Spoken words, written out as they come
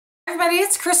everybody,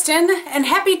 it's Kristin, and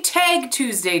happy Tag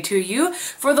Tuesday to you.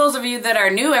 For those of you that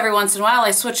are new, every once in a while I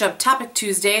switch up Topic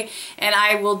Tuesday and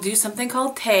I will do something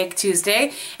called Tag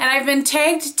Tuesday. And I've been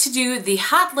tagged to do the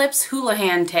Hot Lips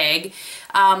Houlihan tag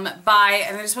by,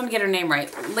 and I just want to get her name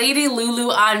right, Lady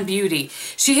Lulu on Beauty.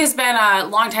 She has been a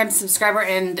longtime subscriber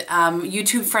and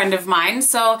YouTube friend of mine,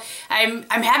 so I'm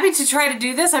happy to try to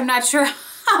do this. I'm not sure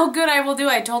how good I will do.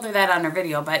 I told her that on her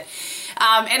video, but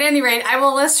at any rate, I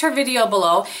will list her video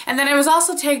below. And then I was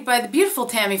also tagged by the beautiful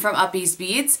Tammy from Up East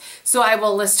Beads, so I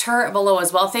will list her below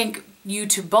as well. Thank you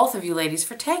to both of you ladies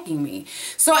for tagging me.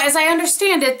 So as I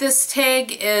understand it, this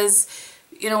tag is,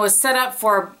 was set up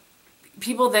for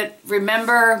people that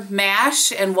remember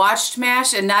MASH and watched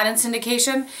MASH and not in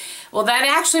syndication. Well, that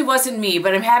actually wasn't me,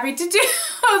 but I'm happy to do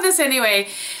this anyway.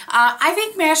 I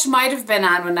think MASH might have been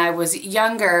on when I was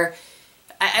younger.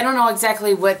 I don't know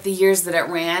exactly what the years that it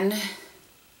ran.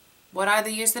 What are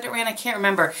the years that it ran? I can't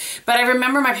remember. But I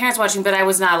remember my parents watching, but I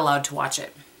was not allowed to watch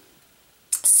it.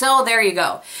 So there you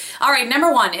go. All right,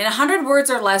 number one, in 100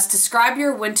 words or less, describe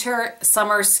your winter,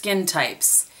 summer skin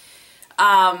types.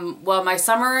 Well, my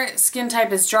summer skin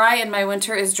type is dry and my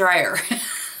winter is drier.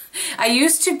 I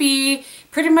used to be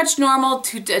pretty much normal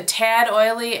to a tad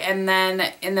oily, and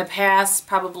then in the past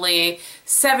probably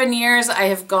 7 years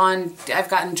I've gotten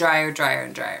drier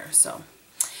and drier. So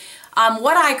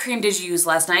what eye cream did you use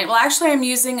last night? Well, actually I'm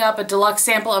using up a deluxe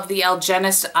sample of the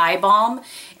Algenist eye balm,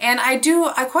 and I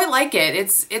quite like it.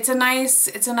 It's a nice,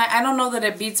 I don't know that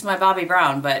it beats my Bobbi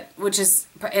Brown, but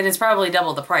and it's probably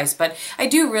double the price, but I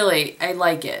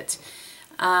like it.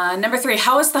 Number three,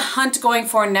 how is the hunt going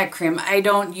for neck cream? I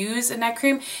don't use a neck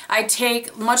cream. I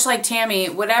take, much like Tammy,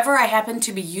 whatever I happen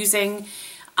to be using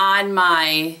on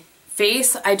my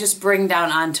face, I just bring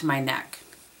down onto my neck.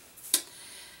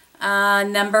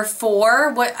 Number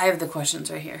four, I have the questions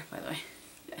right here, by the way.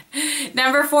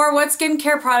 Number four, what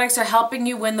skincare products are helping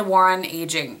you win the war on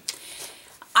aging?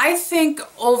 I think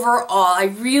overall,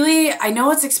 I know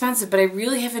it's expensive, but I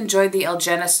really have enjoyed the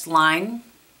Algenist line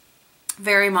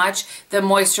very much. The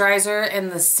moisturizer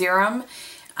and the serum.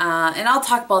 And I'll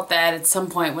talk about that at some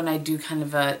point when I do kind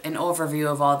of an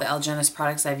overview of all the Algenist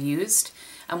products I've used.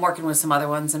 I'm working with some other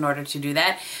ones in order to do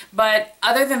that. But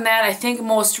other than that, I think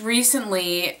most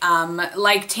recently,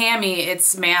 like Tammy,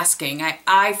 it's masking.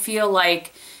 I feel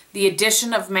like the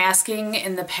addition of masking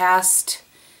in the past,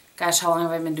 gosh, how long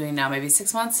have I been doing now? Maybe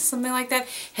 6 months, something like that,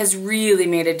 has really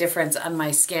made a difference on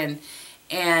my skin.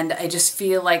 And I just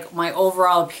feel like my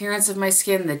overall appearance of my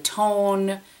skin, the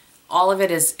tone, all of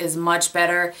it is much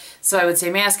better. So I would say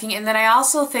masking. And then I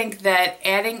also think that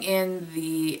adding in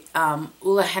the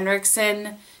Ole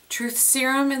Henriksen Truth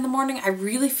Serum in the morning, I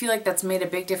really feel like that's made a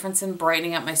big difference in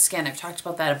brightening up my skin. I've talked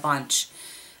about that a bunch.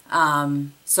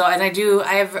 And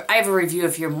I have a review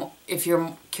if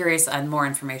you're curious on more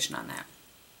information on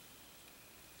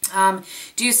that.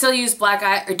 Do you still use black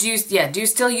eye, or do you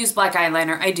still use black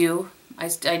eyeliner? I do.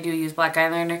 I do use black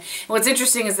eyeliner. And what's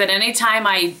interesting is that anytime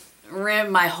I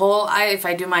rim my whole eye, if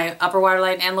I do my upper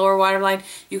waterline and lower waterline,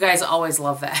 you guys always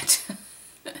love that.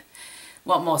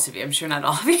 Well, most of you, I'm sure not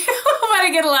all of you, but I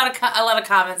get a lot of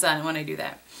comments on it when I do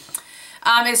that.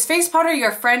 Is face powder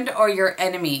your friend or your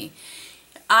enemy?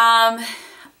 I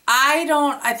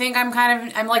think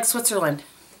I'm like Switzerland.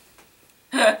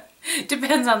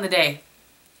 Depends on the day.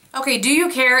 Okay, do you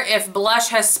care if blush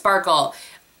has sparkle?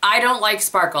 I don't like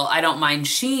sparkle. I don't mind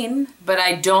sheen, but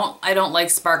I don't like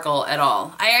sparkle at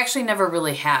all. I actually never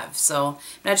really have, so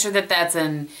I'm not sure that that's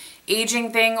an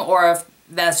aging thing or if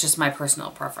that's just my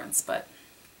personal preference. But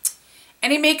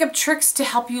any makeup tricks to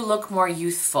help you look more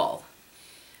youthful?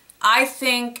 I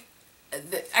think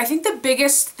the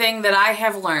biggest thing that I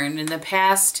have learned in the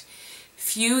past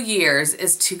few years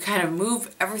is to kind of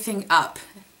move everything up.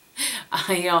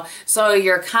 So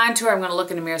your contour, I'm going to look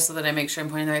in the mirror so that I make sure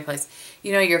I'm pointing in the right place.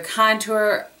 Your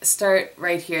contour start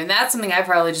right here. And that's something I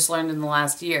probably just learned in the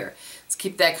last year. Let's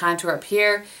keep that contour up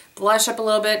here, blush up a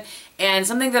little bit. And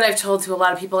something that I've told to a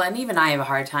lot of people, and even I have a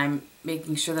hard time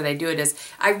making sure that I do it, is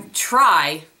I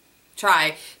try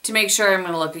to make sure I'm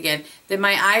going to look again, that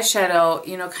my eyeshadow,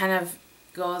 kind of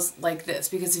goes like this.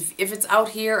 Because if it's out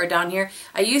here or down here,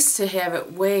 I used to have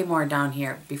it way more down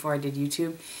here before I did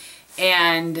YouTube.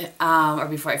 And or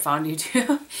before I found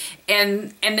YouTube,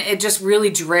 and it just really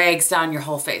drags down your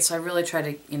whole face. So I really try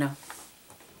to,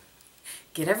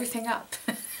 get everything up.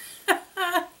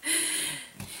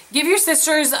 Give your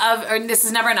sisters this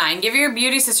is number 9, give your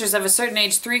beauty sisters of a certain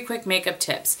age 3 quick makeup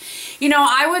tips.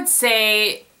 I would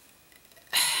say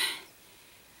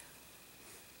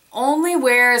only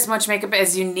wear as much makeup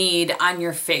as you need on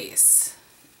your face.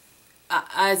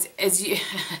 as you,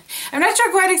 I'm not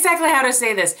sure quite exactly how to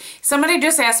say this. Somebody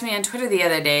just asked me on Twitter the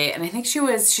other day, and I think she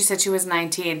said she was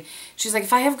 19. She's like,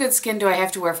 if I have good skin, do I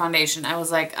have to wear foundation? I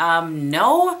was like,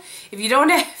 no. If you don't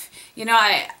have, you know,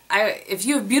 if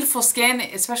you have beautiful skin,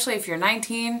 especially if you're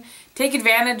 19, take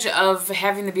advantage of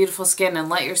having the beautiful skin and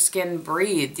let your skin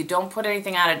breathe. You don't put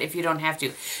anything on it if you don't have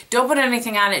to. Don't put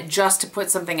anything on it just to put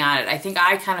something on it. I think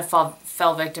I kind of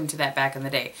fell victim to that back in the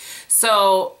day.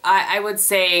 So I would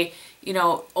say, you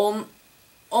know,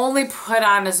 only put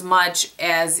on as much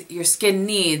as your skin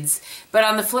needs. But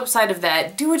on the flip side of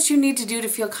that, do what you need to do to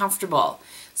feel comfortable.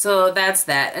 So that's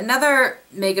that. Another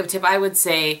makeup tip I would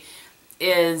say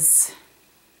is,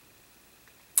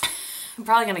 I'm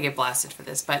probably going to get blasted for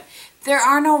this, but there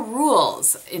are no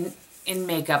rules in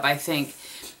makeup, I think.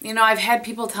 You know, I've had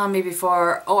people tell me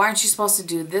before, oh, aren't you supposed to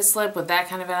do this lip with that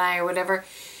kind of an eye or whatever?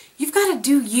 You've got to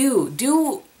do you.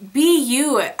 Be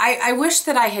you. I wish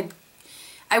that I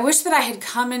had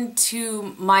come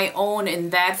into my own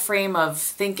in that frame of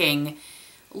thinking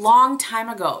long time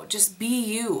ago. Just be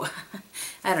you.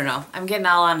 I don't know. I'm getting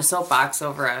all on a soapbox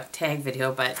over a tag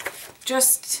video, but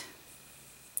just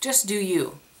do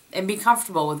you and be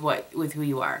comfortable with who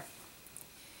you are.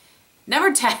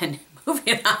 Number 10,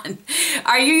 moving on.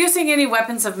 Are you using any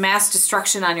weapons of mass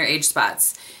destruction on your age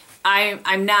spots?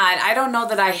 I'm not. I don't know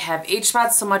that I have age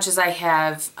spots so much as I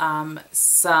have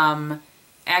some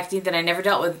acne that I never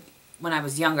dealt with when I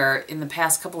was younger. In the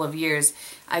past couple of years,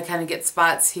 I kind of get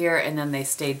spots here and then they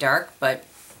stay dark, but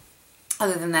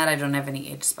other than that, I don't have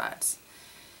any age spots.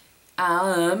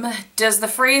 Does the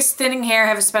phrase thinning hair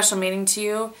have a special meaning to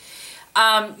you?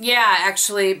 Yeah,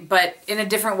 actually, but in a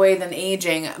different way than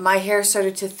aging. My hair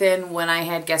started to thin when I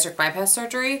had gastric bypass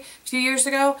surgery a few years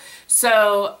ago,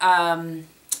 so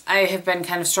I have been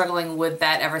kind of struggling with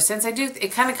that ever since.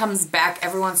 It kind of comes back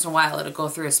every once in a while. It'll go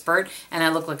through a spurt, and I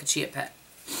look like a chia pet.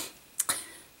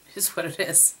 Is what it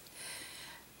is.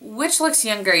 Which looks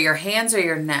younger, your hands or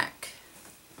your neck?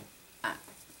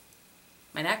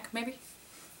 My neck, maybe?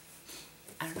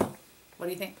 I don't know. What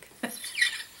do you think?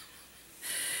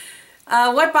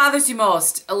 What bothers you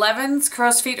most? 11s,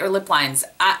 crow's feet, or lip lines?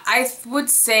 I would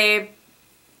say,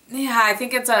 yeah, I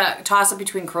think it's a toss-up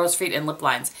between crow's feet and lip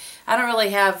lines. I don't really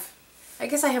have, I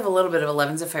guess I have a little bit of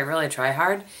 11s if I really try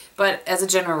hard, but as a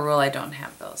general rule, I don't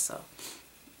have those, so.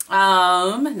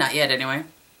 Not yet anyway.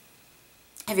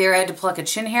 Have you ever had to pluck a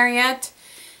chin hair yet?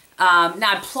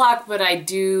 Not pluck, but I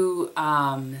do,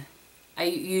 I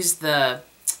use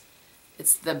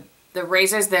it's the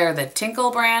razors there, the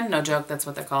Tinkle brand. No joke, that's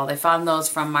what they're called. I found those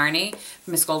from Marnie,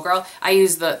 Miss Gold Girl. I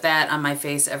use that on my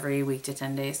face every week to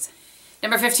 10 days.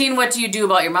 Number 15, what do you do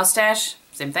about your mustache?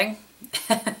 Same thing.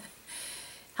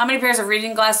 How many pairs of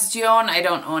reading glasses do you own? I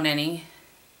don't own any.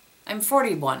 I'm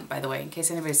 41, by the way, in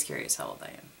case anybody's curious how old I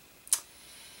am.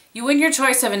 You win your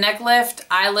choice of a neck lift,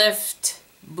 eye lift,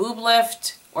 boob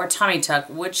lift, or tummy tuck.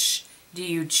 Which do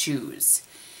you choose?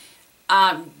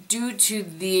 Due to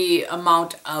the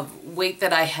amount of weight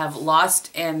that I have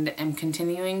lost and am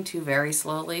continuing to very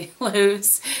slowly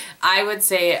lose, I would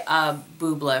say a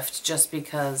boob lift just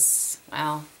because,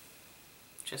 well,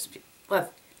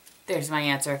 well, there's my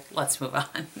answer. Let's move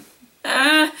on.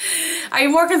 Are you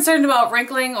more concerned about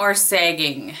wrinkling or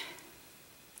sagging?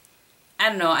 I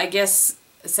don't know. I guess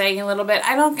sagging a little bit.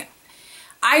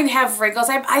 I have wrinkles.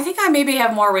 I think I maybe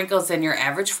have more wrinkles than your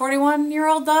average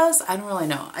 41-year-old does. I don't really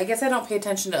know. I guess I don't pay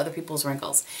attention to other people's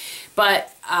wrinkles.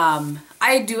 But I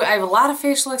have a lot of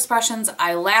facial expressions.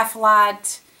 I laugh a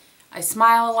lot. I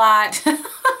smile a lot.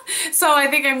 So I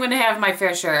think I'm going to have my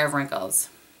fair share of wrinkles.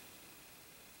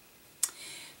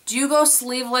 Do you go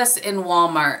sleeveless in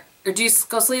Walmart? Or do you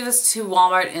go sleeveless to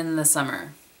Walmart in the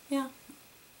summer? Yeah.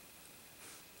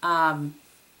 I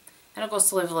don't go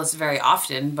sleeveless very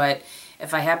often, but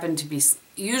if I happen to be,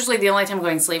 usually the only time I'm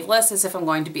going sleeveless is if I'm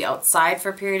going to be outside for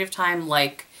a period of time,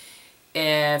 like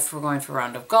if we're going for a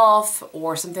round of golf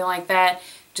or something like that,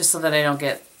 just so that I don't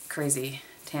get crazy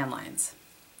tan lines.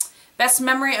 Best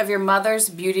memory of your mother's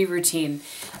beauty routine.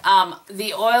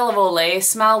 The oil of Olay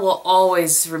smell will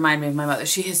always remind me of my mother.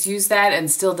 She has used that and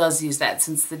still does use that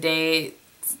since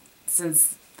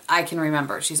I can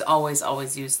remember. She's always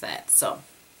used that, so.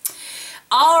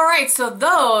 All right, so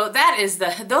those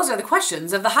are the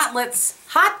questions of the Hot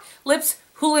Lips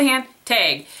Houlihan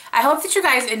tag. I hope that you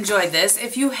guys enjoyed this.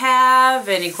 If you have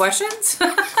any questions,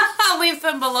 leave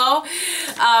them below.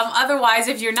 Otherwise,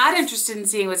 if you're not interested in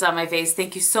seeing what's on my face,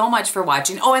 thank you so much for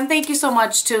watching. Oh, and thank you so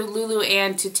much to Lulu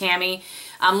and to Tammy.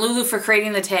 Lulu for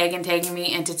creating the tag and tagging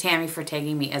me, and to Tammy for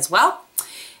tagging me as well.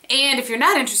 And if you're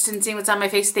not interested in seeing what's on my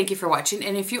face, thank you for watching.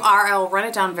 And if you are, I'll run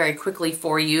it down very quickly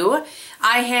for you.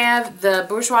 I have the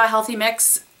Bourjois Healthy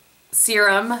Mix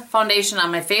Serum Foundation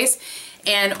on my face.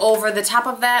 And over the top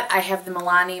of that, I have the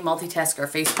Milani Multitasker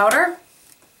Face Powder.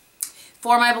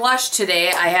 For my blush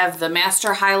today, I have the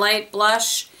Master Highlight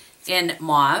Blush in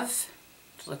Mauve.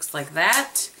 It looks like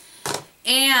that.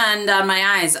 And on my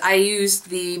eyes, I used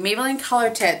the Maybelline Color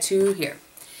Tattoo here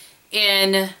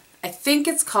in, I think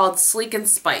it's called Sleek and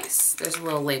Spice. There's a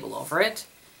little label over it.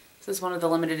 This is one of the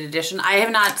limited edition. I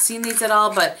have not seen these at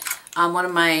all, but one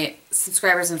of my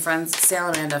subscribers and friends,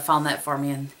 Salamanda, found that for me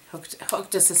and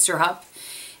hooked a sister up.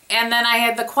 And then I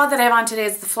had the quad that I have on today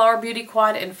is the Flower Beauty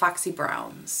Quad in Foxy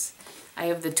Browns. I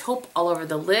have the taupe all over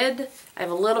the lid. I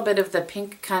have a little bit of the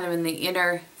pink kind of in the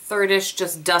inner thirdish,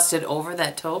 just dusted over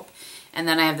that taupe. And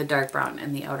then I have the dark brown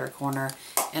in the outer corner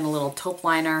and a little taupe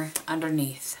liner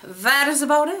underneath. That is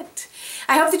about it.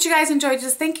 I hope that you guys enjoyed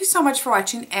this. Thank you so much for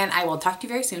watching, and I will talk to you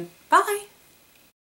very soon. Bye!